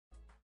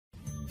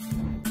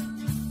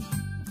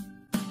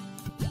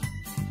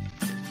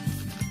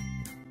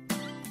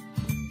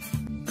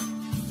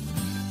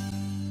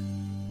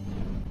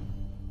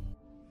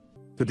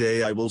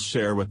Today I will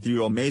share with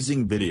you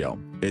amazing video.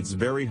 It's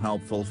very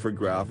helpful for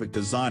graphic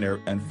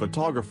designer and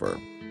photographer.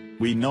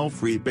 We know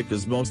Freepik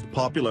is most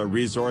popular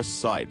resource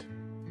site.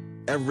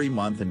 Every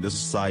month in this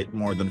site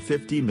more than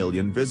 50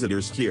 million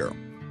visitors here.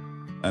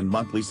 And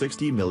monthly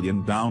 60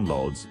 million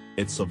downloads.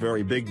 It's a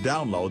very big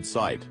download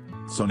site,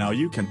 so now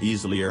you can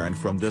easily earn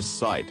from this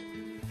site.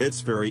 It's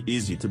very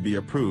easy to be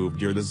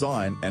approved your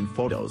design and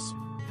photos.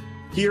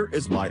 Here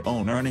is my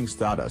own earning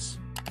status.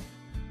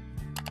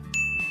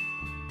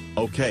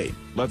 Okay,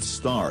 let's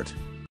start.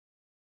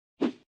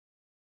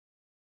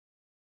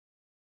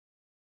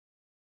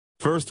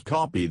 First,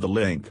 copy the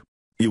link.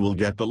 You will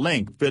get the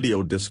link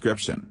video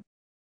description.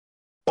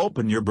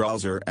 Open your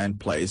browser and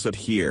place it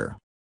here.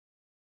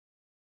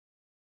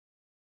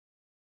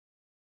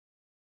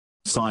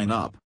 Sign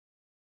up.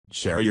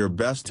 Share your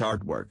best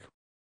artwork.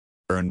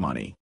 Earn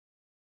money.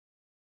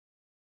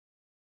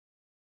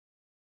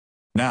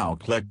 Now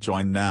click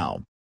Join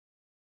Now.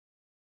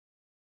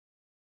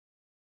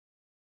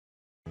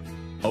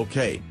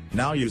 Okay,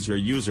 now use your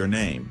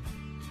username,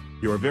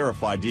 your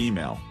verified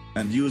email,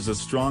 and use a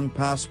strong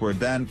password,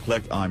 then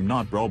click I'm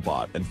not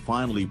robot and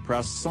finally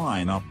press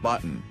Sign Up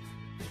button.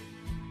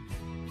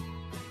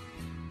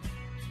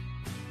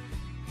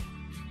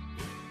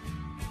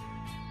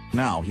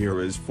 Now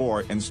here is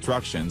 4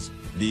 instructions.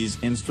 These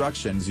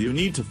instructions you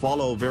need to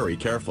follow very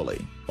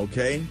carefully,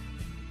 okay?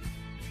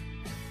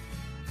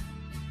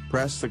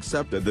 Press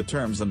Accept the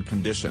terms and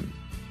condition.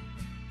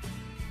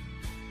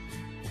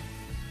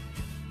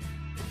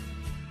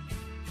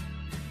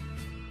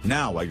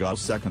 Now I got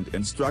second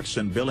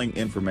instruction, billing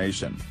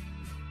information.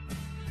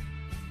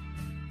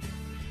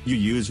 You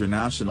use your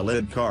national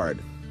ID card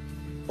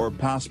or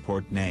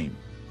passport name.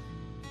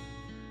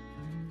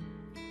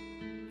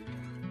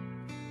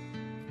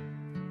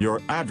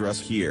 Your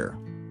address here.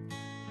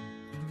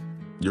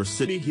 Your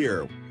city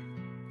here.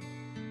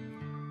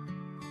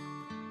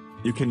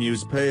 You can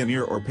use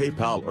Payoneer or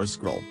PayPal or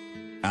Scroll,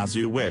 as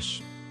you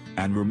wish.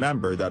 And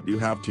remember that you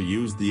have to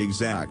use the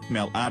exact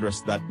mail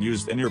address that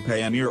used in your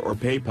Payoneer or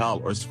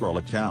PayPal or Scroll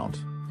account.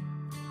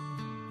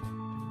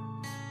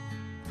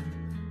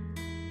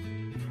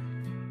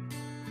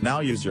 Now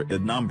use your ID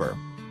number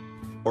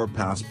or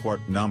passport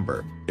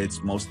number.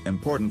 It's most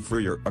important for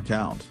your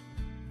account.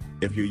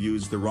 If you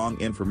use the wrong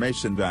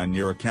information, then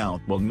your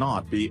account will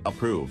not be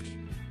approved.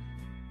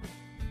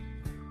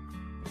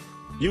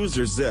 Use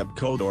your zip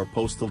code or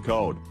postal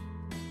code.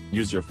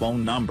 Use your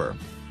phone number.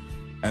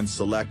 And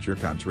select your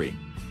country.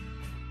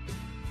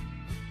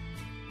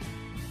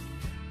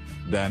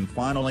 Then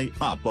finally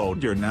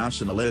upload your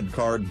national ID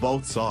card,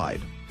 both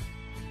side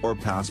or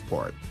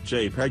passport,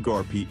 JPEG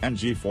or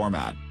PNG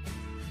format.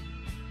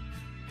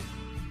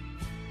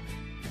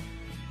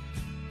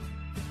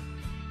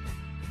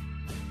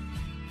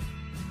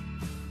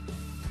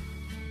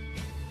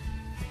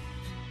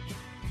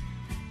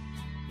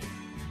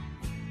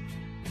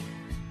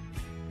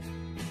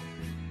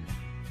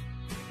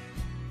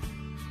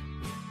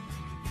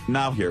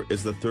 Now here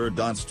is the third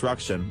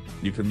instruction.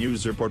 You can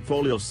use your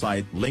portfolio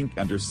site link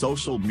and your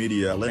social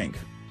media link.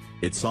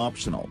 It's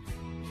optional.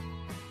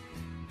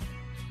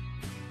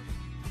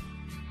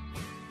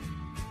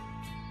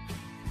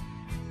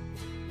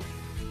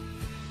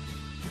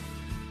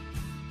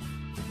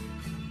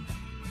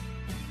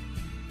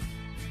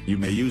 You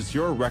may use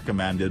your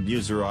recommended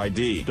user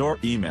ID or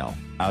email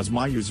as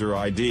my user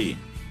ID,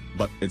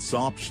 but it's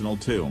optional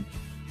too.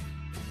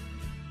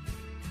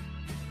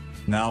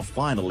 Now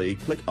finally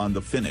click on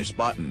the Finish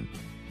button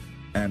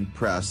and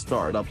press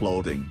Start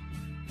uploading.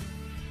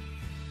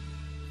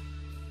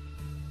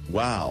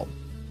 Wow!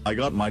 I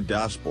got my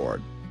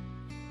dashboard.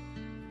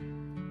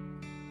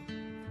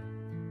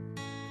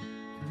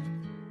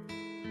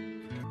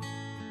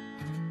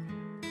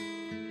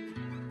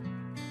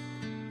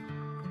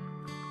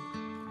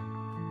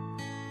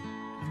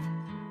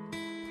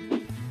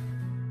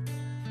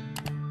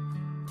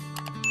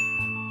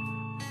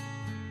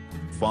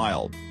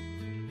 File.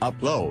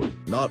 Upload,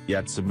 not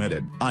yet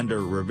submitted,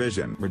 under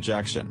revision,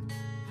 rejection.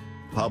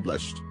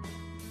 Published.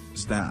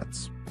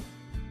 Stats.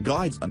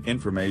 Guides and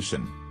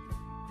information.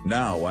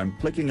 Now I'm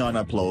clicking on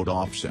upload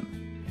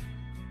option.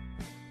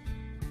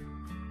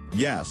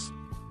 Yes.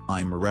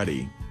 I'm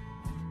ready.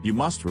 You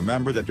must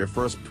remember that your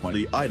first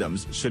 20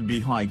 items should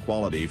be high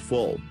quality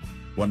full.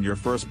 When your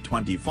first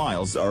 20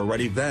 files are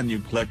ready, then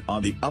you click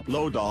on the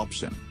upload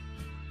option.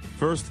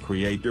 First,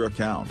 create your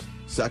account.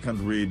 Second,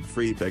 read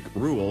Freepik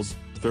rules.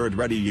 Third,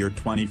 ready your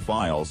 20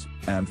 files,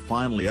 and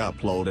finally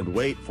upload and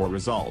wait for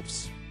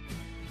results.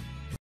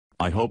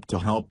 I hope to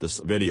help this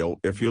video.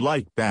 If you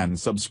like, then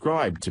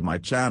subscribe to my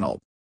channel.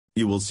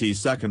 You will see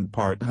second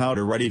part, how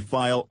to ready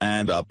file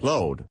and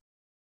upload.